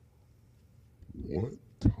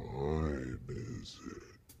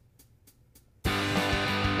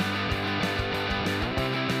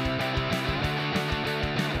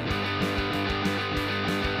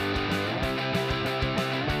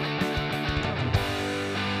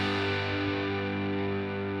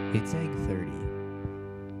It's Egg 30.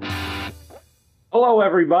 Hello,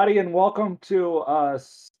 everybody, and welcome to a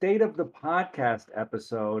State of the Podcast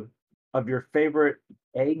episode of your favorite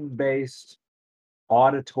egg-based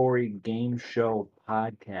auditory game show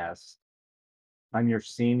podcast. I'm your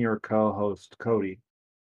senior co-host, Cody.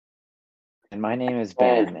 And my name is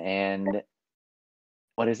Ben, and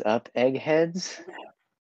what is up, eggheads?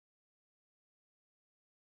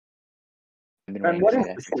 I've been And waiting what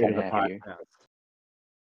to is say that the for State of 2.5 the years. Podcast?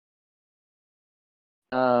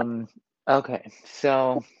 Okay,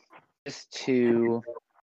 so just to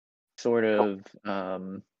sort of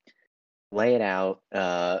lay it out,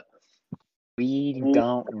 we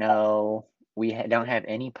don't know, don't have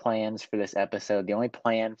any plans for this episode. The only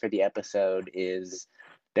plan for the episode is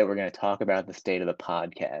that we're going to talk about the state of the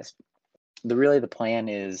podcast. The plan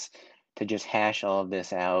is to just hash all of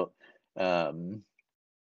this out, but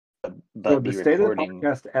So be the State of the recording.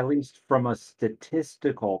 Podcast, at least from a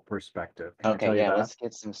statistical perspective, can I tell Okay, you yeah, that? let's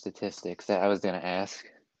get some statistics that I was going to ask.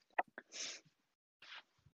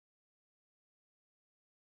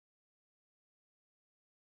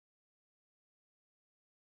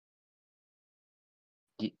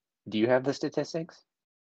 Do you have the statistics?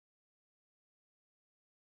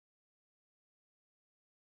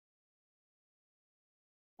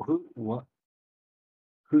 What?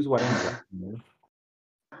 Whose wedding was that?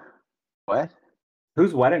 What?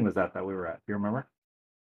 Whose wedding was that we were at? Do you remember?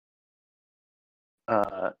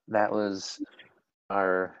 That was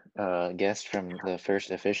our guest from the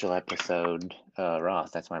first official episode,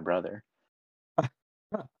 Ross. That's my brother.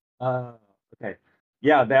 Okay.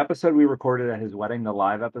 Yeah, the episode we recorded at his wedding, the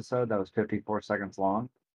live episode that was 54 seconds long,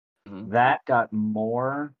 that got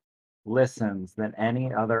more listens than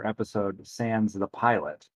any other episode sans the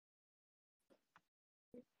pilot.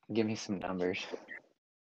 Give me some numbers.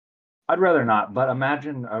 I'd rather not, but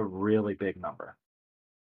imagine a really big number.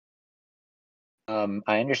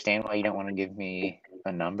 I understand why you don't want to give me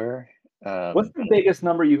a number. What's the biggest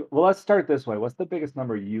number well, let's start this way. What's the biggest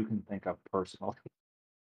number you can think of personally?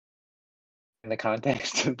 In the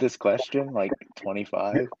context of this question, like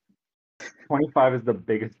 25? 25 is the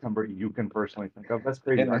biggest number you can personally think of. That's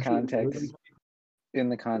crazy. In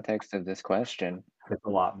the context of this question, it's a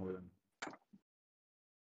lot more than.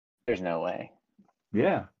 There's no way.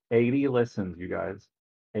 Yeah, 80 listens, you guys.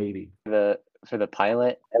 80. For the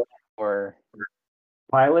pilot, or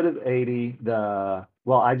pilot is 80.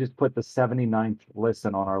 I just put the 79th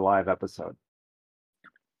listen on our live episode.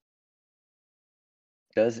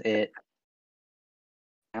 Does it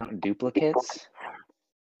count duplicates?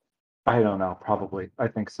 I don't know. Probably. I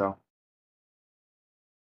think so.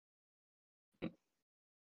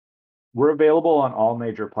 We're available on all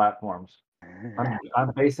major platforms.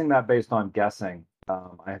 I'm basing that based on guessing. I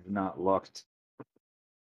have not looked.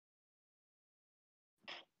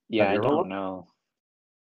 Yeah, I don't know.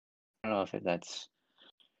 I don't know if that's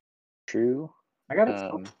true. I gotta.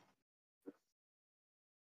 What's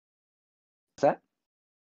that?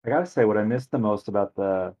 I gotta say, what I missed the most about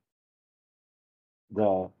the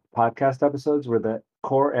podcast episodes were the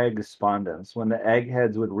core egg respondents, when the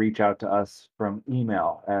eggheads would reach out to us from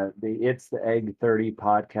email at it's the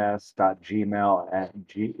egg30podcast.gmail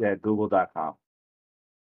at google.com.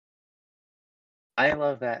 I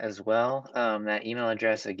love that as well. That email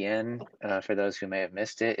address, again, for those who may have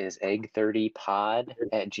missed it, is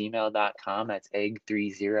egg30pod@gmail.com. That's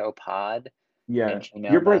egg30pod. Yeah,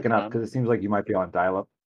 you're breaking up because it seems like you might be on dial-up,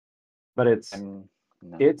 but it's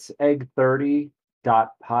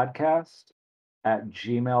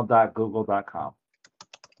egg30.podcast@gmail.google.com.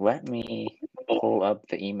 Let me pull up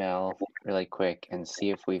the email really quick and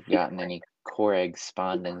see if we've gotten any core egg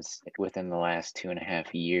respondents within the last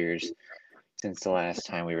 2.5 years since the last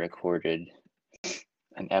time we recorded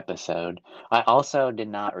an episode. I also did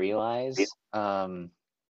not realize, oh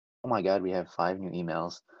my God, we have 5 new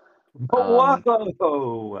emails.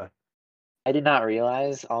 Whoa! I did not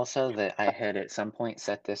realize also that I had at some point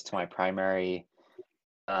set this to my primary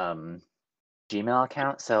Gmail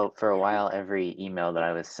account. So for a while, every email that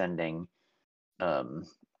I was sending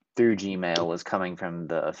through Gmail was coming from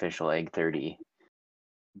the official Egg30.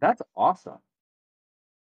 That's awesome.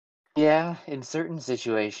 Yeah, in certain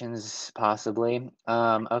situations, possibly.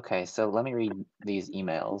 Okay, so let me read these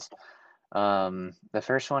emails. The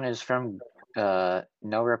first one is from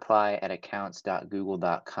no reply at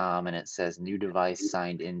accounts.google.com, and it says new device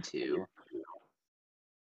signed into.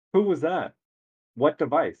 Who was that? What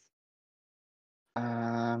device?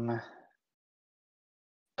 An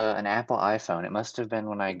Apple iPhone. It must have been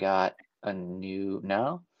when I got a new.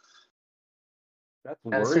 No. That's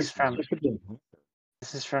worrisome.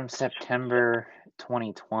 This is from September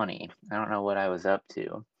 2020. I don't know what I was up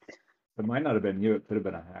to. It might not have been you. It could have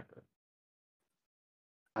been a hacker.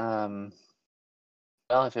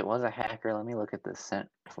 Well, if it was a hacker, let me look at the sent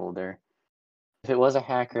folder. If it was a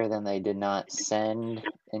hacker, then they did not send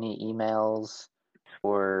any emails,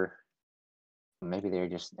 or maybe they're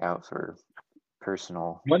just out for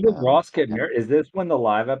personal. When did Ross get married? Is this when the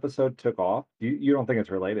live episode took off? You don't think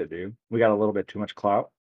it's related, do you? We got a little bit too much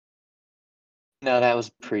clout. No, that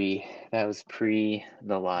was pre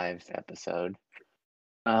the live episode.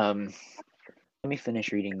 Let me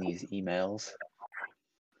finish reading these emails.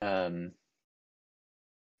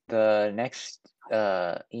 The next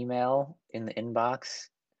email in the inbox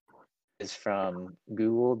is from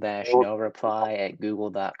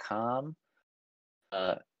google-no-reply@google.com.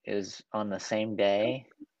 Is on the same day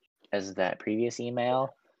as that previous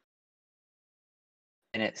email.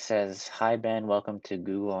 And it says, "Hi Ben, welcome to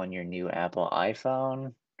Google on your new Apple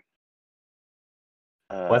iPhone."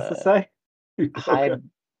 What's it say?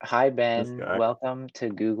 Hi Ben, welcome to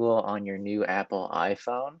Google on your new Apple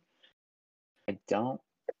iPhone. I don't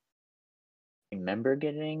remember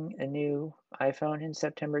getting a new iPhone in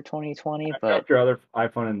September 2020, but your other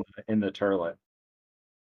iPhone in the turlet.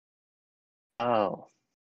 Oh.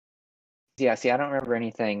 Yeah, see, I don't remember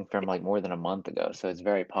anything from like more than a month ago, so it's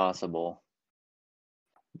very possible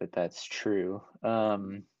that that's true.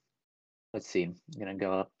 Let's see. I'm gonna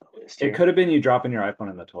go up the list here. It could have been you dropping your iPhone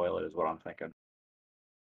in the toilet, is what I'm thinking.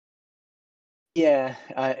 Yeah,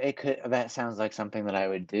 it could. That sounds like something that I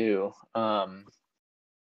would do. Let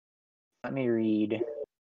me read.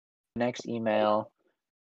 The next email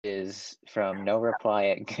is from no reply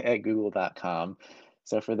at google.com.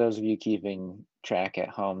 So for those of you keeping track at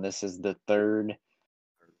home, this is the third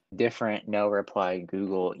different no reply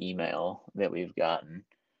Google email that we've gotten.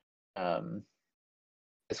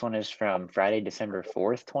 This one is from Friday, December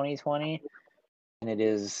 4th, 2020, and it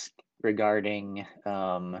is regarding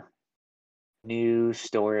new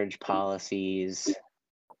storage policies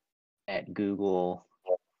at Google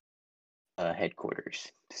headquarters.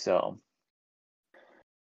 So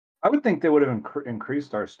I would think they would have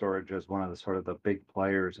increased our storage as one of the sort of the big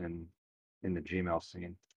players in the Gmail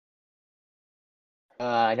scene.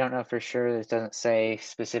 I don't know for sure. It doesn't say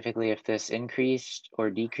specifically if this increased or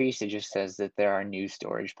decreased. It just says that there are new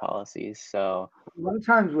storage policies. So a lot of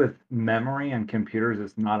times with memory and computers,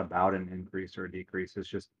 it's not about an increase or a decrease. It's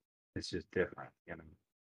just different, you know.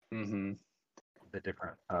 Mm-hmm. The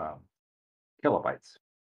different kilobytes.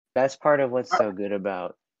 That's part of what's so good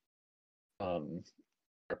about our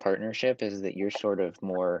partnership is that you're sort of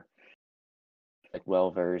more like well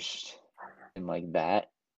versed in like that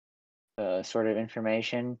sort of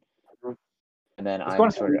information, and then I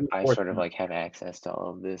sort of like have access to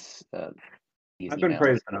all of this. I've been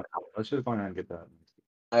praised enough. Let's just go ahead and get that.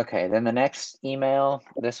 Okay, then the next email,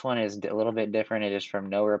 this one is a little bit different. It is from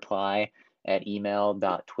no reply at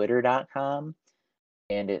email.twitter.com,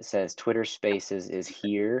 and it says Twitter Spaces is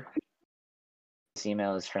here. This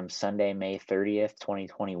email is from Sunday, May 30th,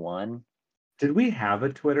 2021. Did we have a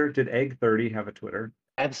Twitter? Did Egg30 have a Twitter?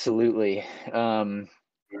 Absolutely.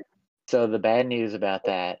 So the bad news about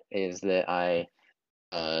that is that I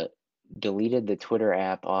deleted the Twitter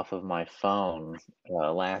app off of my phone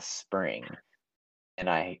last spring, and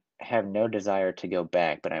I have no desire to go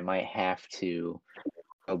back, but I might have to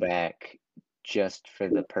go back just for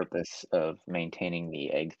the purpose of maintaining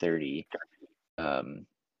the Egg30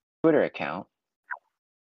 Twitter account.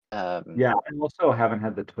 Yeah, I also haven't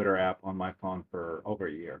had the Twitter app on my phone for over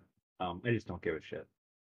a year. I just don't give a shit.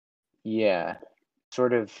 Yeah,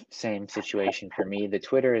 sort of same situation for me. The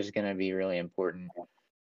Twitter is going to be really important,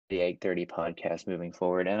 the Egg30 podcast moving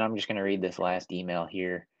forward. And I'm just going to read this last email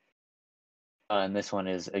here. And this one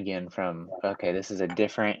is again from, okay, this is a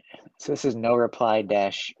different, so this is no reply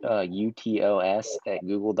utos at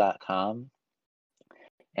google.com.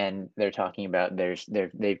 And they're talking about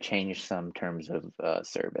they've changed some terms of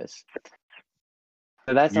service.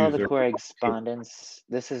 So that's all the correspondence.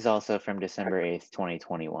 This is also from December 8th,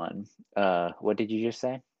 2021. What did you just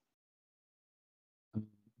say?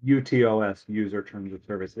 UTOS, user terms of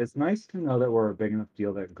service. It's nice to know that we're a big enough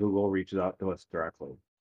deal that Google reaches out to us directly.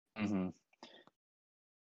 Mm-hmm.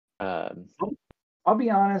 I'll be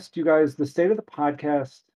honest, you guys, the state of the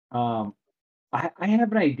podcast, I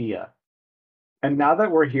have an idea. And now that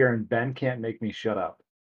we're here and Ben can't make me shut up.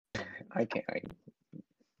 I can't.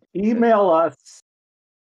 Email us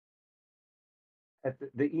at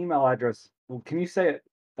the email address. Well, can you say it?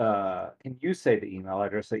 Can you say the email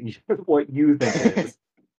address that what you think it is?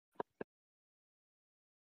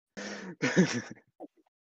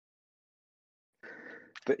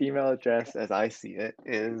 The email address, as I see it,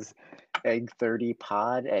 is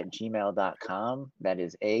egg30pod@gmail.com. That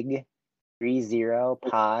is egg,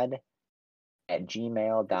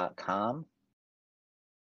 30pod@gmail.com.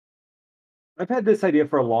 I've had this idea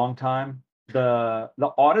for a long time. The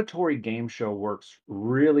auditory game show works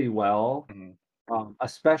really well, Mhm.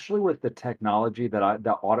 especially with the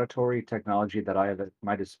auditory technology that I have at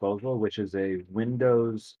my disposal, which is a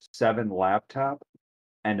Windows 7 laptop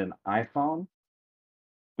and an iPhone.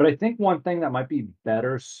 But I think one thing that might be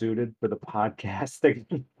better suited for the podcasting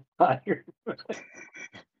is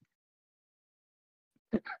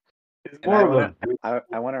And I more want of to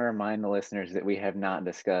I want to remind the listeners that we have not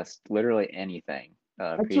discussed literally anything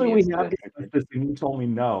actually, we previous to have this. discussed this and you told me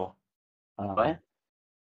no. What?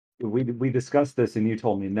 We discussed this and you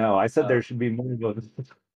told me no. I said Oh. there should be more of a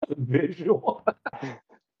visual a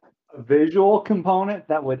visual component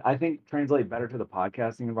that would, I think, translate better to the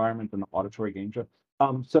podcasting environment than the auditory game show.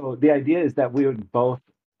 So the idea is that we would both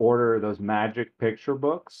order those magic picture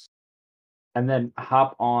books and then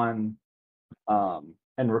hop on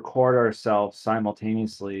and record ourselves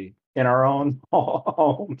simultaneously in our own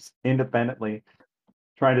homes independently,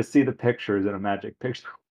 trying to see the pictures in a magic picture.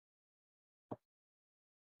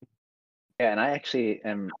 Yeah, and I actually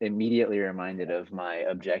am immediately reminded of my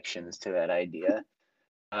objections to that idea.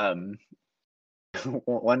 Um,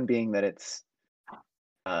 one being that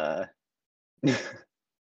uh,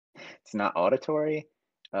 it's not auditory,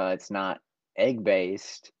 it's not egg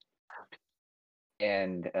based,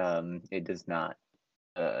 and it does not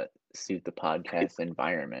uh, suit the podcast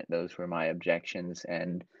environment. Those were my objections,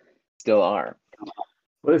 and still are.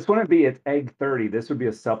 Well, this wouldn't be It's Egg 30. This would be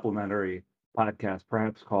a supplementary podcast,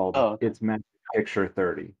 perhaps called Oh, okay. It's Magic Picture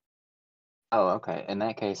 30. Oh, okay. In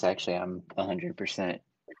that case, actually, I'm 100%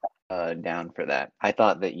 down for that. I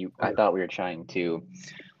thought we were trying to.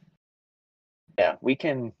 Yeah, we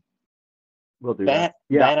can. We'll do that.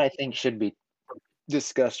 Yeah, That I think should be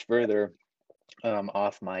discussed further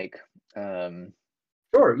off mic.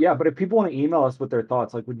 sure. Yeah, but if people want to email us with their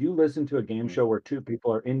thoughts, like, would you listen to a game Mhm. show where two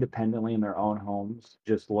people are independently in their own homes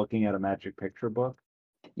just looking at a magic picture book?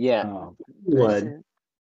 Yeah, this Would. is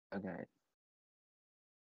okay.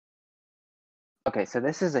 Okay, so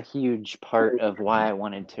this is a huge part of why I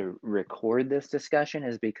wanted to record this discussion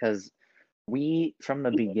is because we, from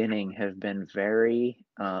the beginning, have been very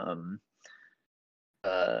uh,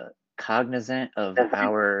 cognizant of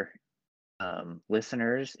our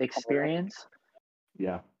listeners' experience.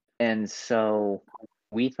 Yeah. And so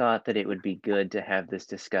we thought that it would be good to have this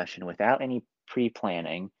discussion without any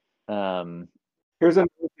pre-planning. Here's another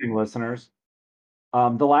thing, listeners.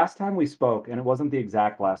 The last time we spoke, and it wasn't the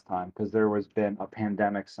exact last time because there was been a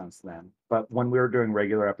pandemic since then, but when we were doing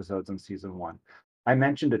regular episodes in season one, I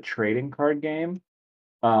mentioned a trading card game.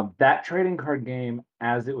 That trading card game,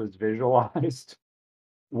 as it was visualized,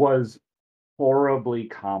 was horribly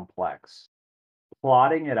complex.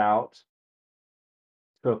 Plotting it out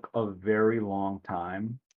took a very long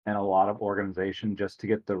time and a lot of organization just to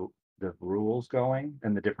get the rules going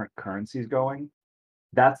and the different currencies going.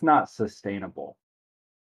 That's not sustainable.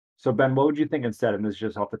 So Ben, what would you think instead? And this is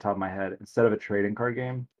just off the top of my head, instead of a trading card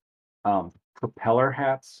game, propeller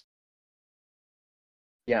hats.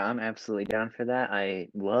 Yeah, I'm absolutely down for that. I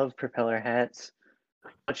love propeller hats.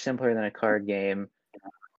 Much simpler than a card game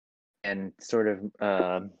and sort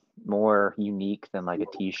of more unique than like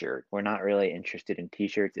a t-shirt. We're not really interested in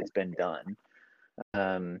t-shirts. It's been done.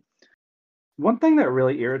 Um, One thing that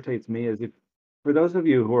really irritates me is if, for those of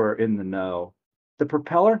you who are in the know, the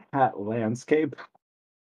propeller hat landscape,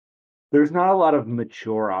 there's not a lot of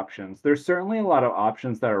mature options. There's certainly a lot of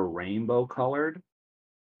options that are rainbow colored,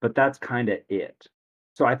 but that's kind of it.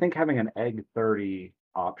 So I think having an egg 30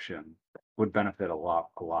 option would benefit a lot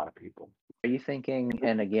of people. are you thinking,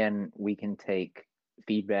 and again, we can take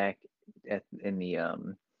feedback in the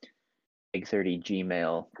Big 30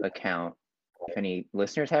 Gmail account if any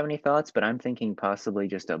listeners have any thoughts, but I'm thinking possibly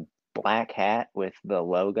just a black hat with the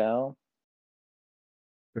logo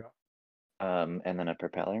Yeah. and then a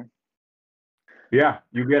propeller. Yeah,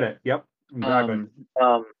 you get it. Yep, exactly.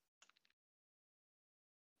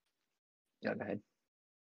 Yeah, go ahead.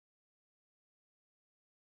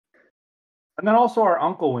 And then also our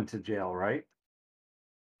uncle went to jail, right?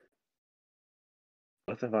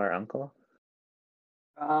 Both of our uncle?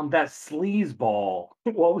 That sleazeball.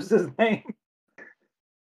 What was his name?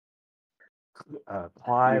 You're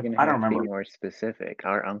Clive. gonna I don't have to be remember. more specific.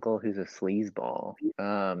 Our uncle who's a sleazeball.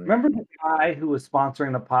 Remember the guy who was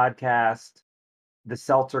sponsoring the podcast, the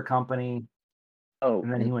Seltzer Company, Oh,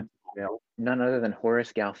 and then he went to jail. none other than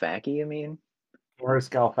Horace Galfacki, you mean? Horace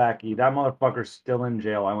Galfacki. That motherfucker's still in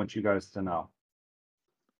jail. I want you guys to know.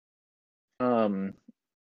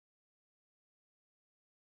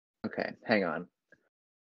 Okay, hang on.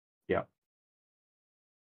 Yeah.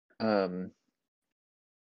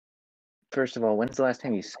 First of all, when's the last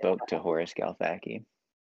time you spoke to Horace Galfacki?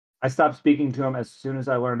 I stopped speaking to him as soon as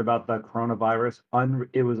I learned about the coronavirus.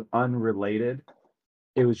 It was unrelated.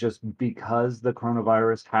 It was just because the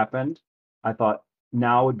coronavirus happened. I thought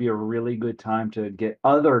now would be a really good time to get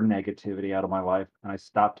other negativity out of my life, and I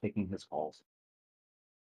stopped taking his calls.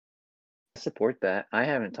 I support that. I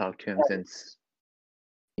haven't talked to him since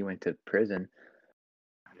he went to prison.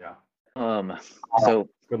 Yeah. So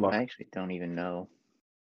Good luck. I actually don't even know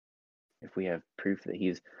if we have proof that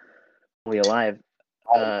he's fully alive.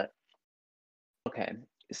 Okay.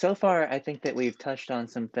 So far, I think that we've touched on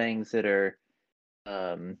some things that are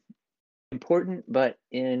important, but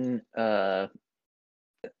in my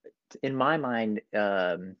mind,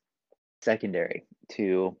 secondary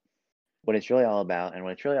to what it's really all about. And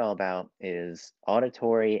what it's really all about is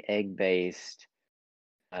auditory, egg-based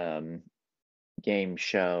game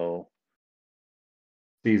show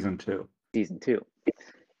Season 2.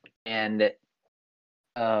 And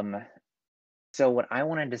so what I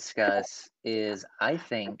want to discuss is, I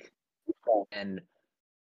think, and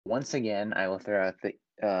once again, I will throw out the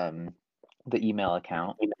email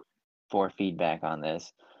account for feedback on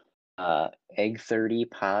this.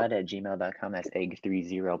 egg30pod@gmail.com. That's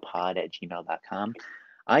egg30pod@gmail.com.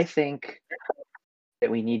 I think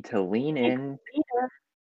that we need to lean in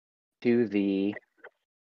to the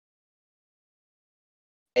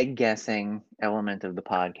egg guessing element of the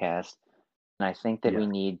podcast. And I think that we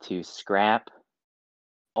need to scrap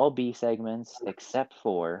all B segments except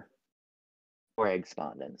for egg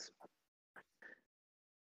spondons.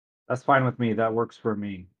 That's fine with me. That works for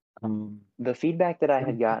me. The feedback that I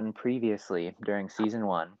had gotten previously during season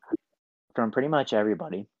 1 from pretty much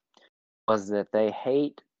everybody was that they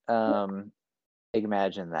hate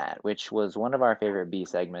Imagine That, which was one of our favorite B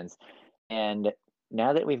segments. And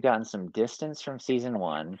now that we've gotten some distance from season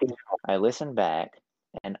 1, I listened back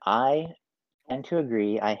and I tend to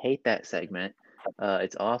agree. I hate that segment.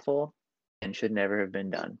 It's awful and should never have been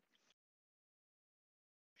done.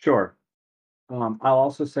 Sure. I'll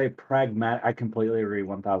also say pragmatic. I completely agree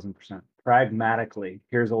 1000%. Pragmatically,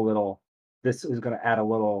 here's a little, this is going to add a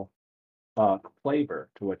little flavor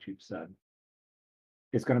to what you've said.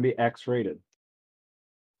 It's going to be X-rated.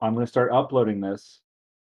 I'm going to start uploading this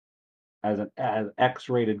as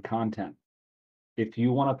X-rated content. If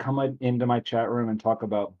you want to come into my chat room and talk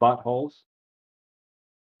about buttholes,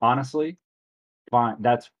 honestly, fine.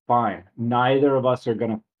 That's fine. Neither of us are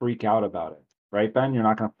going to freak out about it. Right, Ben? You're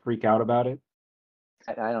not going to freak out about it?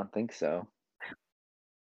 I don't think so.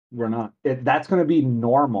 We're not. That's going to be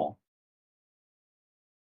normal.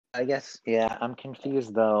 I guess, yeah, I'm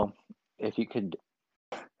confused though. If you could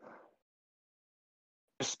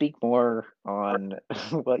speak more on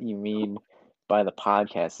what you mean by the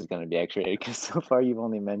podcast is going to be X-rated, because so far you've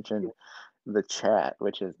only mentioned the chat,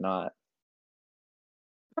 which is not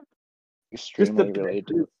extremely related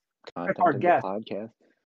to the content of the podcast.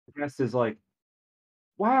 The guest is like,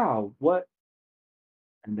 wow, what?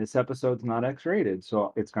 And this episode's not X-rated,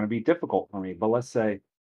 so it's going to be difficult for me. But let's say,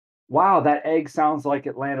 wow, that egg sounds like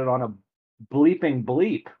it landed on a bleeping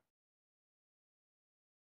bleep.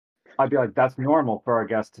 I'd be like, that's normal for our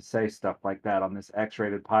guests to say stuff like that on this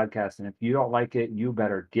X-rated podcast. And if you don't like it, you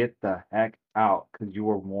better get the heck out because you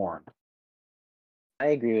were warned. I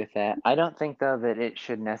agree with that. I don't think, though, that it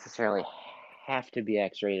should necessarily have to be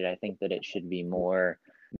X-rated. I think that it should be more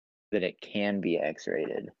that it can be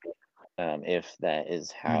X-rated, if that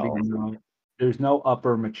is how. There's no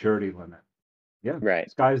upper maturity limit. Yeah, right.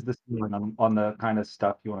 Sky's the ceiling on the kind of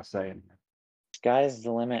stuff you want to say in here. Sky's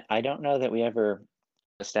the limit. I don't know that we ever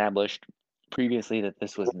established previously that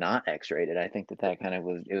this was not X-rated. I think that kind of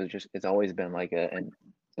was. It was just. It's always been like an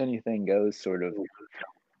anything goes sort of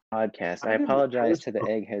podcast. I apologize to the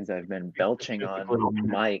eggheads. I've been belching on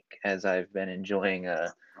mic as I've been enjoying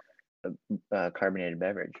a carbonated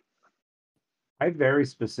beverage. I very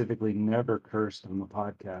specifically never cursed on the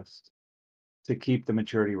podcast to keep the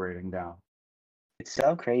maturity rating down. It's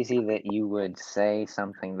so crazy that you would say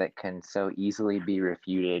something that can so easily be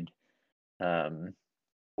refuted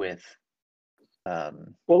with. Well,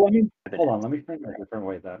 hold on. Let me frame it a different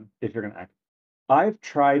way then. If you're going to act, I've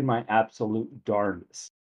tried my absolute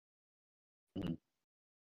darndest to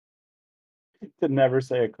never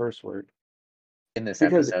say a curse word in this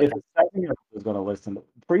because episode. If a 7-year-old was going to listen to,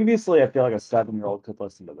 previously, I feel like a 7-year-old could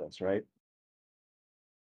listen to this, right?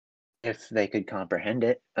 If they could comprehend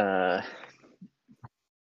it.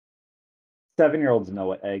 7-year-olds know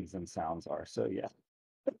what eggs and sounds are, so yeah,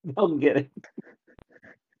 they'll get it.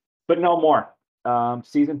 But no more.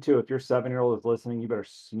 Season 2, if your 7-year-old is listening, you better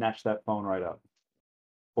snatch that phone right up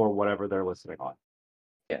or whatever they're listening on.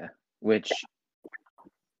 Yeah, which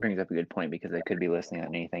brings up a good point because they could be listening on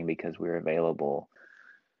anything because we're available.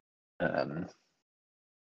 I'm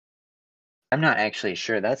not actually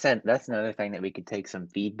sure. That's another thing that we could take some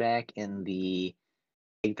feedback in the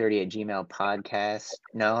egg30@gmail podcast.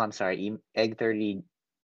 No, I'm sorry, egg30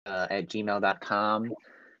 at gmail.com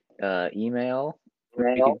email.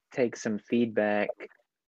 We could take some feedback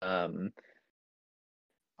on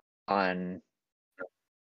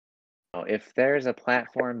if there's a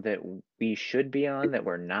platform that we should be on that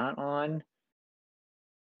we're not on.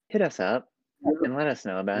 Hit us up and let us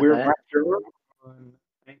know about We're that. for sure on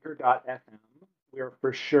Anchor.fm. We're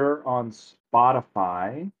for sure on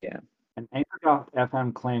Spotify. Yeah. And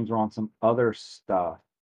Anchor.fm claims we're on some other stuff.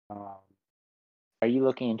 Are you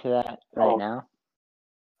looking into that right now?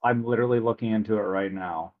 I'm literally looking into it right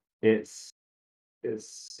now. It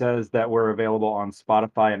says that we're available on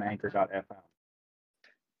Spotify and Anchor.fm.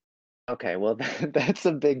 Okay, well, that's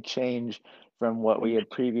a big change from what we had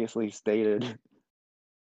previously stated.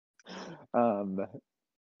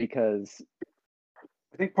 Because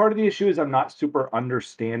I think part of the issue is I'm not super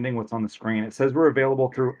understanding what's on the screen. It says we're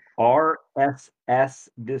available through RSS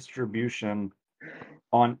distribution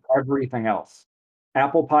on everything else.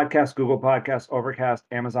 Apple Podcasts, Google Podcasts, Overcast,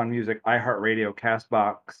 Amazon Music, iHeartRadio,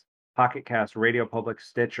 Castbox, Pocket Cast, Radio Public,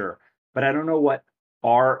 Stitcher. But I don't know what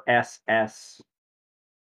RSS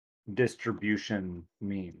distribution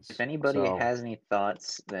means. if anybody has any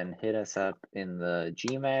thoughts, then hit us up in the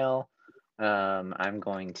Gmail. I'm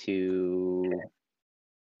going to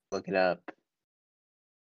look it up.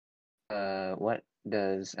 What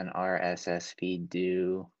does an RSS feed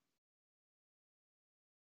do?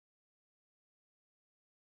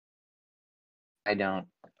 I don't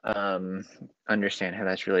understand how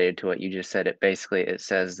that's related to what you just said. It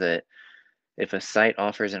says that if a site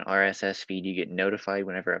offers an RSS feed, you get notified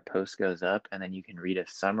whenever a post goes up, and then you can read a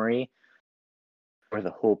summary or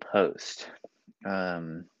the whole post.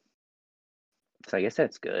 So I guess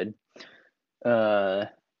that's good. Whatever.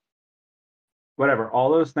 All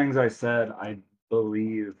those things I said, I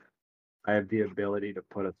believe I have the ability to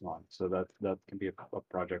put us on. So that can be a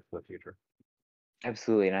project for the future.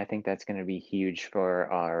 Absolutely, and I think that's going to be huge for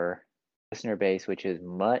our listener base, which is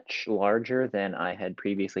much larger than I had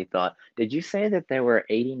previously thought. Did you say that there were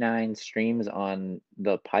 89 streams on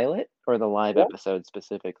the pilot or the live episode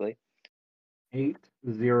specifically? 8-0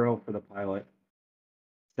 for the pilot,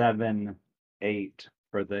 7-8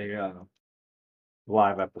 for the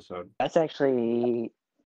live episode. That's actually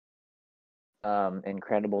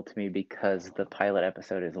incredible to me because the pilot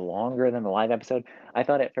episode is longer than the live episode. I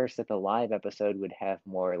thought at first that the live episode would have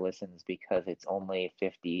more listens because it's only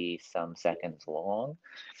 50 some seconds long.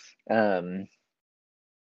 Think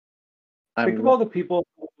of all the people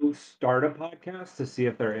who start a podcast to see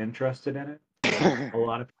if they're interested in it. A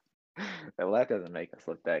lot of well, that doesn't make us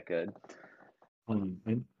look that good.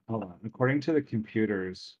 hold on. According to the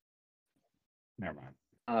computers, never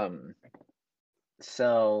mind.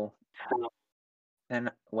 So, and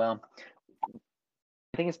well,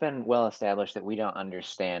 I think it's been well established that we don't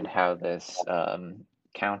understand how this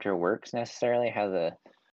counter works necessarily, how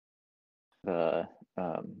the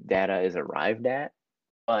data is arrived at,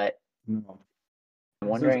 but No. I'm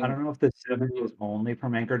wondering. I don't know if the 7 is only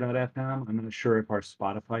from Anchor.fm. I'm not sure if our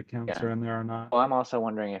Spotify counts are in there or not. Well, I'm also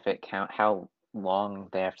wondering if it how long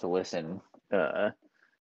they have to listen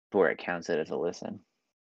before it counts it as a listen.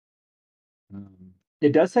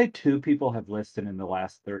 It does say 2 people have listened in the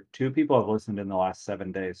last 2 people have listened in the last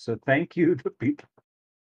 7 days. So thank you to people.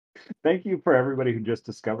 Thank you for everybody who just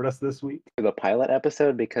discovered us this week. The pilot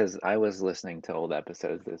episode, because I was listening to old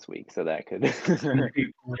episodes this week, so that could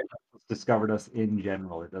people discovered us in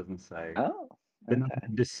general. It doesn't say. Oh, okay. The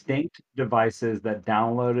distinct devices that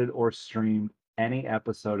downloaded or streamed any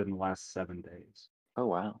episode in the last 7 days. Oh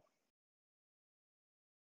wow,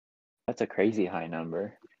 that's a crazy high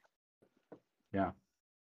number. Yeah.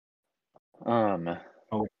 Oh.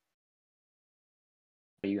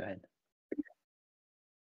 You go ahead.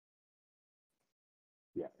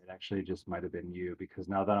 Yeah, it actually just might have been you because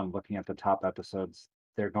now that I'm looking at the top episodes,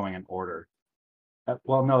 they're going in order.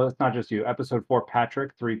 Well, no, it's not just you. Episode 4,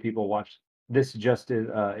 Patrick, 3 people watched. This just is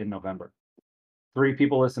in November. 3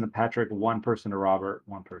 people listen to Patrick, 1 person to Robert,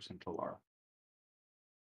 1 person to Laura.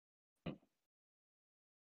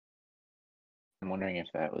 I'm wondering if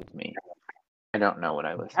that was me. I don't know what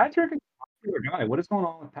I listened Patrick is a popular guy. What is going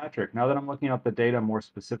on with Patrick? Now that I'm looking at the data more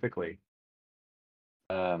specifically.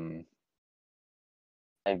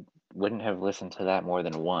 I wouldn't have listened to that more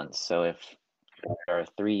than once. So if there are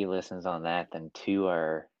 3 listens on that, then 2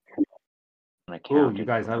 are on account. Oh, you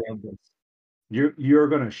guys, I love this. You're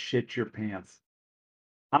gonna shit your pants.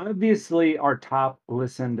 Obviously, our top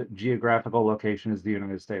listened geographical location is the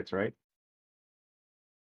United States, right?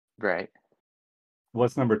 Right.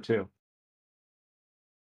 What's number two?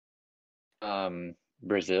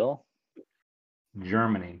 Brazil?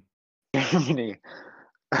 Germany. Germany.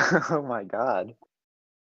 Oh my God.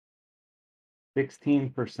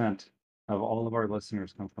 16% of all of our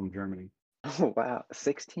listeners come from Germany. Oh wow.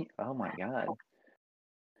 16. Oh my God.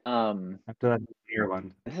 Um, After that,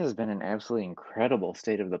 Ireland. this has been an absolutely incredible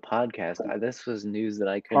state of the podcast. This was news that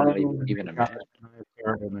I could not even God, imagine. I have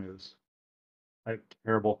terrible news. I have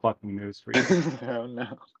terrible fucking news for you. Oh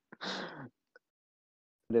no.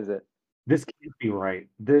 What is it? This can't be right.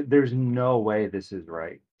 There's no way this is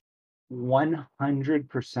right.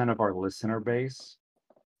 100% of our listener base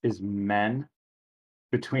is men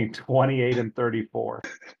between 28 and 34.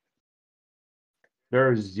 There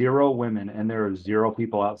are 0 women and there are 0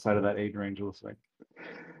 people outside of that age range listening.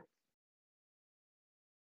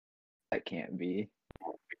 That can't be.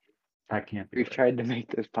 That can't be We've right. tried to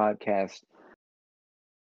make this podcast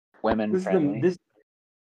women friendly. This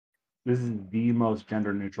is the most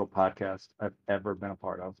gender neutral podcast I've ever been a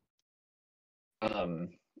part of.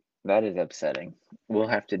 That is upsetting. We'll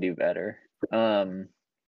have to do better.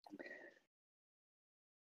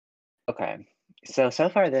 Okay. So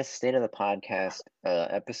far this state of the podcast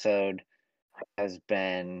episode has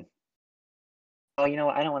been. Oh, you know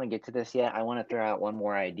what? I don't want to get to this yet. I want to throw out one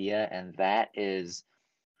more idea, and that is,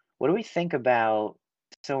 what do we think about?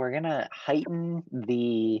 So we're gonna heighten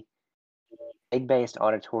the egg-based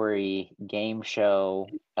auditory game show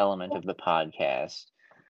element of the podcast.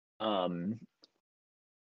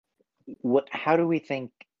 How do we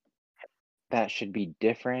think that should be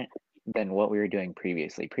different than what we were doing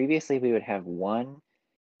previously? Previously, we would have one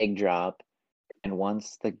egg drop, and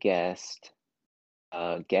once the guessed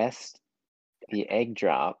the egg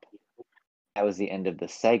drop, that was the end of the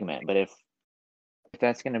segment. But if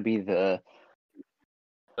that's going to be the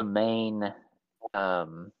main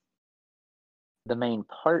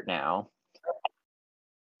part now,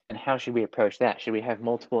 and how should we approach that? Should we have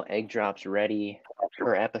multiple egg drops ready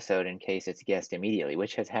per episode in case it's guessed immediately,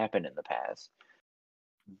 which has happened in the past?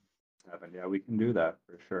 Yeah, we can do that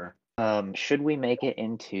for sure. Should we make it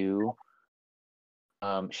into?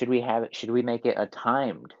 Should we make it a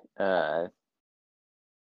timed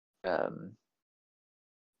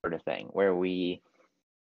sort of thing where we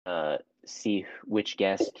see which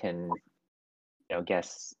guest can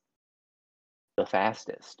guess the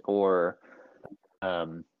fastest, or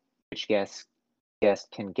which guest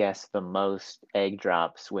can guess the most egg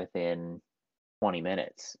drops within 20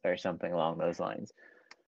 minutes or something along those lines?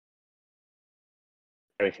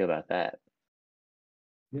 How do you feel about that?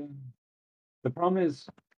 Yeah. The problem is,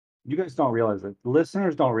 you guys don't realize it.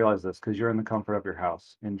 Listeners don't realize this because you're in the comfort of your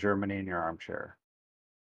house in Germany in your armchair.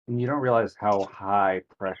 And you don't realize how high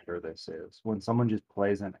pressure this is when someone just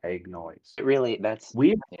plays an egg noise. Really,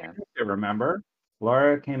 We yeah. remember,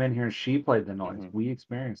 Laura came in here and she played the noise. We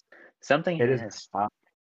experienced something it.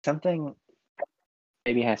 Something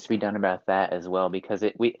maybe has to be done about that as well, because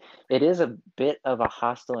it is a bit of a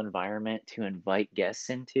hostile environment to invite guests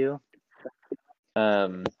into,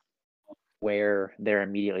 where they're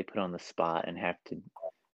immediately put on the spot and have to.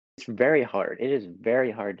 It's very hard. It is very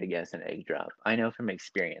hard to guess an egg drop. I know from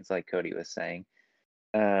experience, like Cody was saying.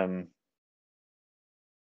 And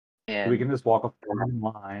we can just walk a fine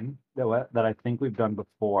line that I think we've done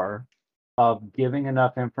before, of giving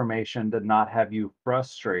enough information to not have you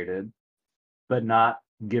frustrated, but not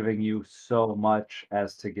giving you so much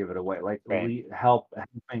as to give it away. Like right.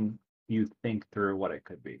 helping you think through what it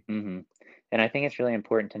could be. And I think it's really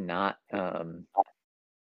important to not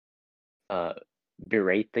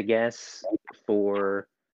berate the guests for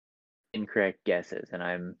incorrect guesses.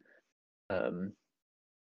 And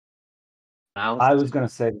I was going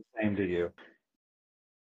to say the same to you.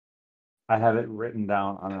 I have it written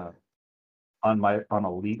down on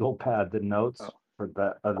a legal pad, the notes for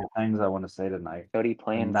the other things I want to say tonight. Cody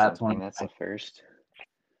planned that's something. That's the first.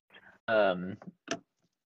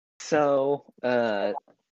 So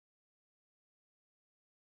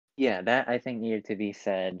yeah, that I think needed to be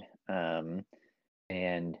said and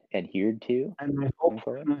adhered to. And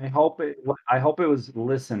I hope it was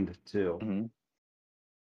listened to.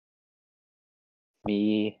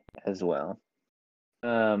 Me as well.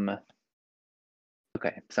 Okay,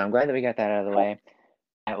 so I'm glad that we got that out of the way.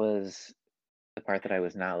 That was the part that I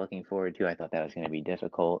was not looking forward to. I thought that was going to be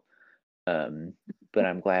difficult. But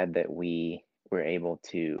I'm glad that we were able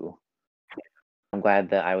to. I'm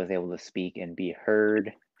glad that I was able to speak and be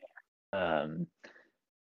heard in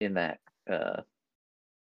that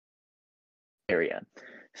area.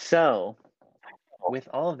 So with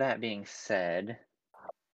all of that being said,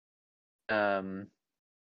 I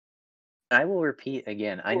will repeat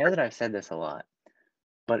again. I know that I've said this a lot,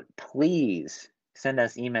 but please send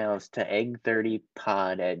us emails to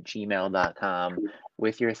egg30pod@gmail.com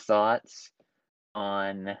with your thoughts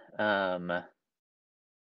on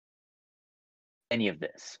any of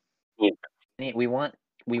this. We want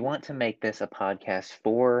to make this a podcast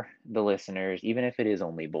for the listeners, even if it is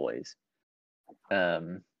only boys.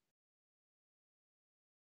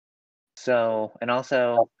 So, and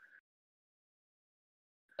also,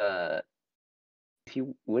 if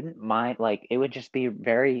you wouldn't mind, like, it would just be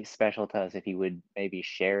very special to us if you would maybe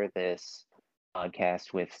share this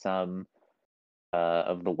podcast with some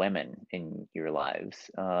of the women in your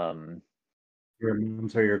lives. Your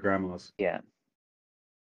moms or your grandmas. Yeah.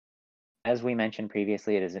 As we mentioned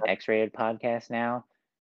previously, it is an X-rated podcast now,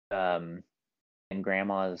 and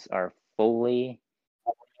grandmas are fully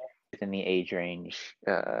within the age range.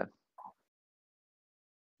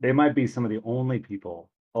 They might be some of the only people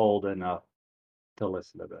old enough to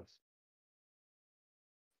listen to this.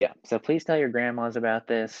 Yeah, so please tell your grandmas about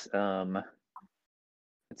this. Let's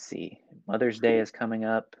see, Mother's Day is coming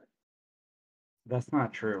up That's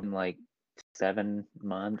not true. in like 7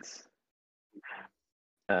 months.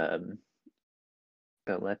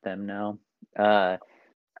 So let them know. Get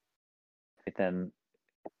them.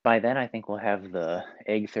 By then, I think we'll have the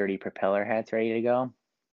Egg 30 propeller hats ready to go.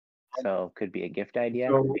 So could be a gift idea.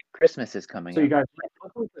 So, Christmas is coming you up. guys, let's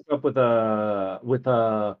put this up with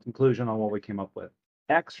a conclusion on what we came up with.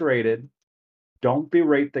 X-rated. Don't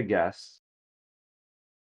berate the guests.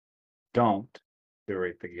 Don't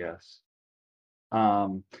berate the guests.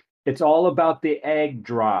 It's all about the egg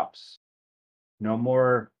drops. No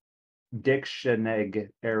more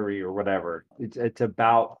dictionary or whatever. It's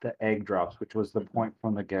about the egg drops, which was the point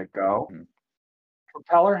from the get-go. Mhm.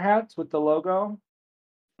 Propeller hats with the logo.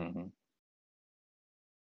 Mm-hmm.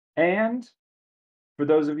 And for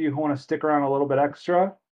those of you who want to stick around a little bit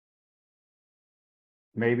extra,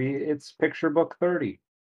 maybe it's picture book 30.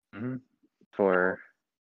 Mm-hmm. For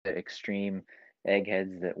the extreme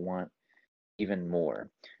eggheads that want even more.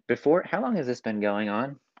 How long has this been going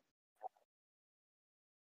on?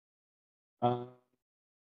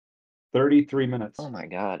 33 minutes. Oh my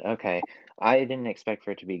God. Okay. I didn't expect for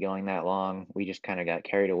it to be going that long. We just kind of got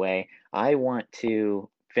carried away. I want to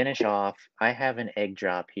finish off. I have an egg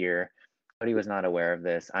drop here. Cody was not aware of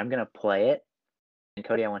this. I'm going to play it. And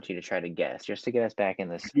Cody, I want you to try to guess just to get us back in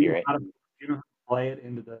the spirit. Do you know how to play it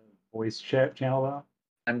into the voice chat channel though?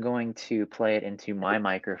 I'm going to play it into my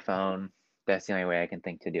microphone. That's the only way I can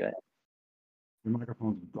think to do it. Your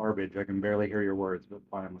microphone's garbage. I can barely hear your words, but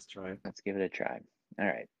fine, let's try it. Let's give it a try. All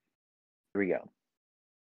right. Here we go.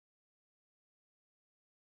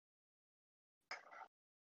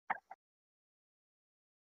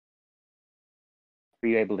 Were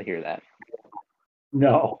you able to hear that?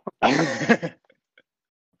 No. How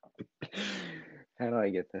do I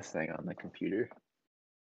get this thing on the computer?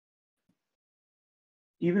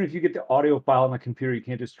 Even if you get the audio file on the computer, you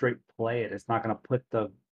can't just straight play it. It's not going to put the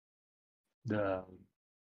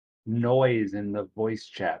noise in the voice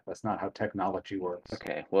chat. That's not how technology works.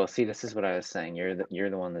 Okay. Well, see, this is what I was saying. You're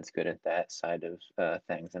the one that's good at that side of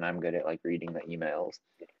things, and I'm good at like reading the emails.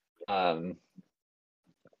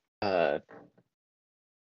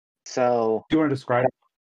 So Do you want to describe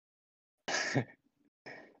it?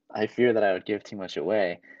 I fear that I would give too much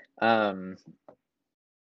away. I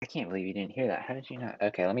can't believe you didn't hear that. How did you not?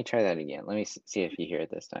 Okay, let me try that again. Let me see if you hear it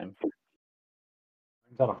this time.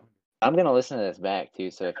 I'm gonna listen to this back too,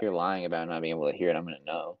 so if you're lying about not being able to hear it, I'm gonna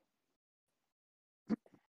know.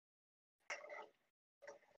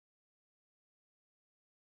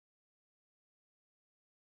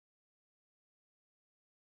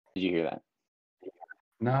 Did you hear that?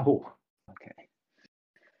 No. Okay.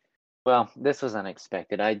 Well, this was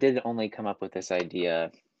unexpected. I did only come up with this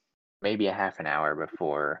idea maybe a half an hour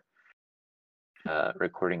before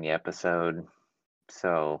recording the episode,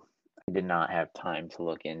 so I did not have time to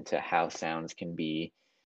look into how sounds can be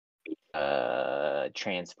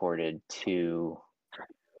transported to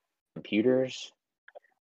computers.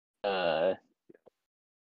 That's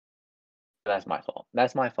my fault.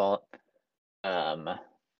 That's my fault.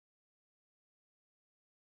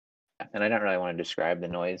 And I don't really want to describe the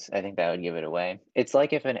noise. I think that would give it away. It's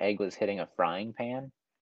like if an egg was hitting a frying pan.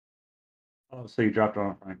 Oh, so you dropped it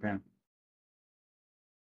on a frying pan.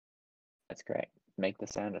 That's correct. Make the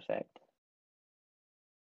sound effect.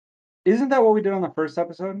 Isn't that what we did on the first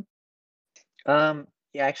episode? Yeah,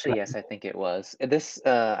 actually, yes, I think it was. This,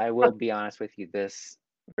 I will be honest with you, this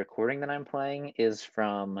recording that I'm playing is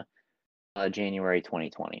from January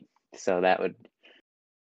 2020. So that would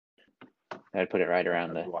I'd put it right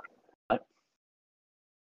around the. What?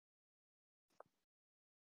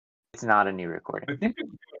 It's not a new recording. I think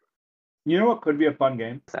you know what could be a fun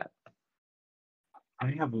game? What's that?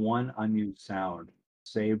 I have one unused sound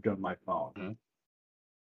saved on my phone. Mhm.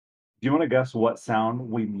 Do you want to guess what sound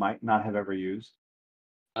we might not have ever used?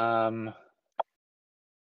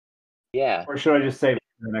 Yeah. Or should I just save it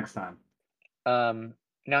for the next time?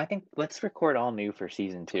 No, I think let's record all new for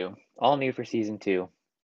season 2. All new for season 2.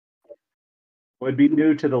 It would be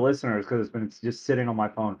new to the listeners because it's been just sitting on my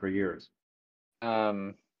phone for years.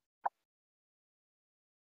 Yeah,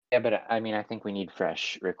 but I mean, I think we need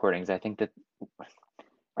fresh recordings. I think that.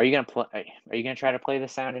 Are you gonna try to play the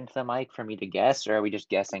sound into the mic for me to guess, or are we just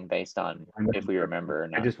guessing based on if we remember or I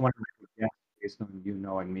not? just wanted to guess based on you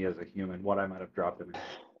knowing me as a human, what I might have dropped in.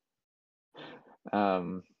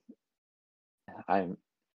 I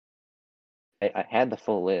had the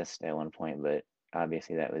full list at one point, but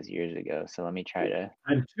obviously that was years ago. So let me try to.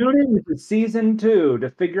 I'm tuning into season 2 to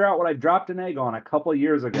figure out what I dropped an egg on a couple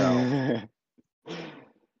years ago.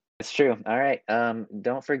 It's true. All right.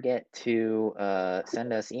 Don't forget to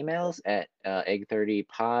send us emails at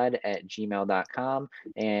egg30pod@gmail.com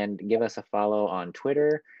and give us a follow on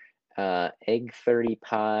Twitter,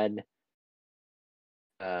 egg30pod,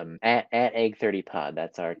 at egg30pod.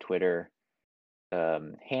 That's our Twitter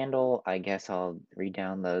handle. I guess I'll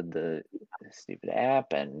re-download the stupid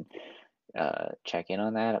app and check in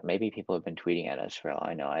on that. Maybe people have been tweeting at us for all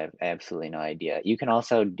I know. I have absolutely no idea. You can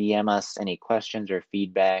also DM us any questions or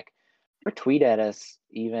feedback, or tweet at us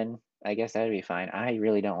even. I guess that'd be fine. I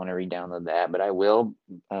really don't want to re-download the app, but I will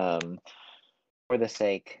for the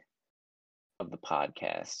sake of the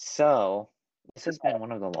podcast. So this has been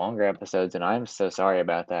one of the longer episodes, and I'm so sorry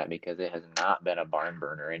about that because it has not been a barn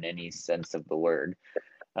burner in any sense of the word.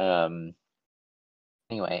 Anyway,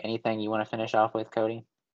 anything you want to finish off with, Cody?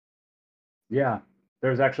 Yeah,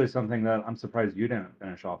 there's actually something that I'm surprised you didn't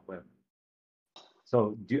finish off with.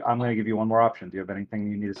 So I'm going to give you one more option. Do you have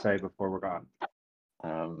anything you need to say before we're gone?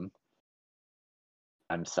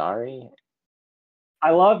 I'm sorry.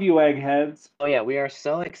 I love you, eggheads. Oh yeah, we are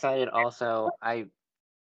so excited. Also, I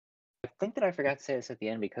think that I forgot to say this at the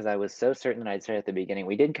end because I was so certain that I'd say it at the beginning.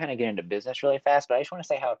 We did kind of get into business really fast, but I just want to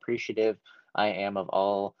say how appreciative I am of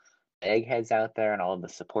all the eggheads out there and all of the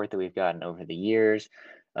support that we've gotten over the years.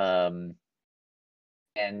 And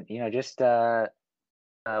just we'll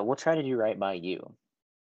try to do right by you.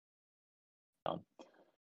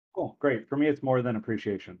 Cool, great. For me, it's more than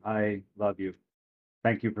appreciation. I love you.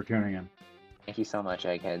 Thank you for tuning in. Thank you so much,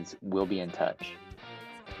 eggheads. We'll be in touch.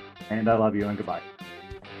 And I love you, and goodbye.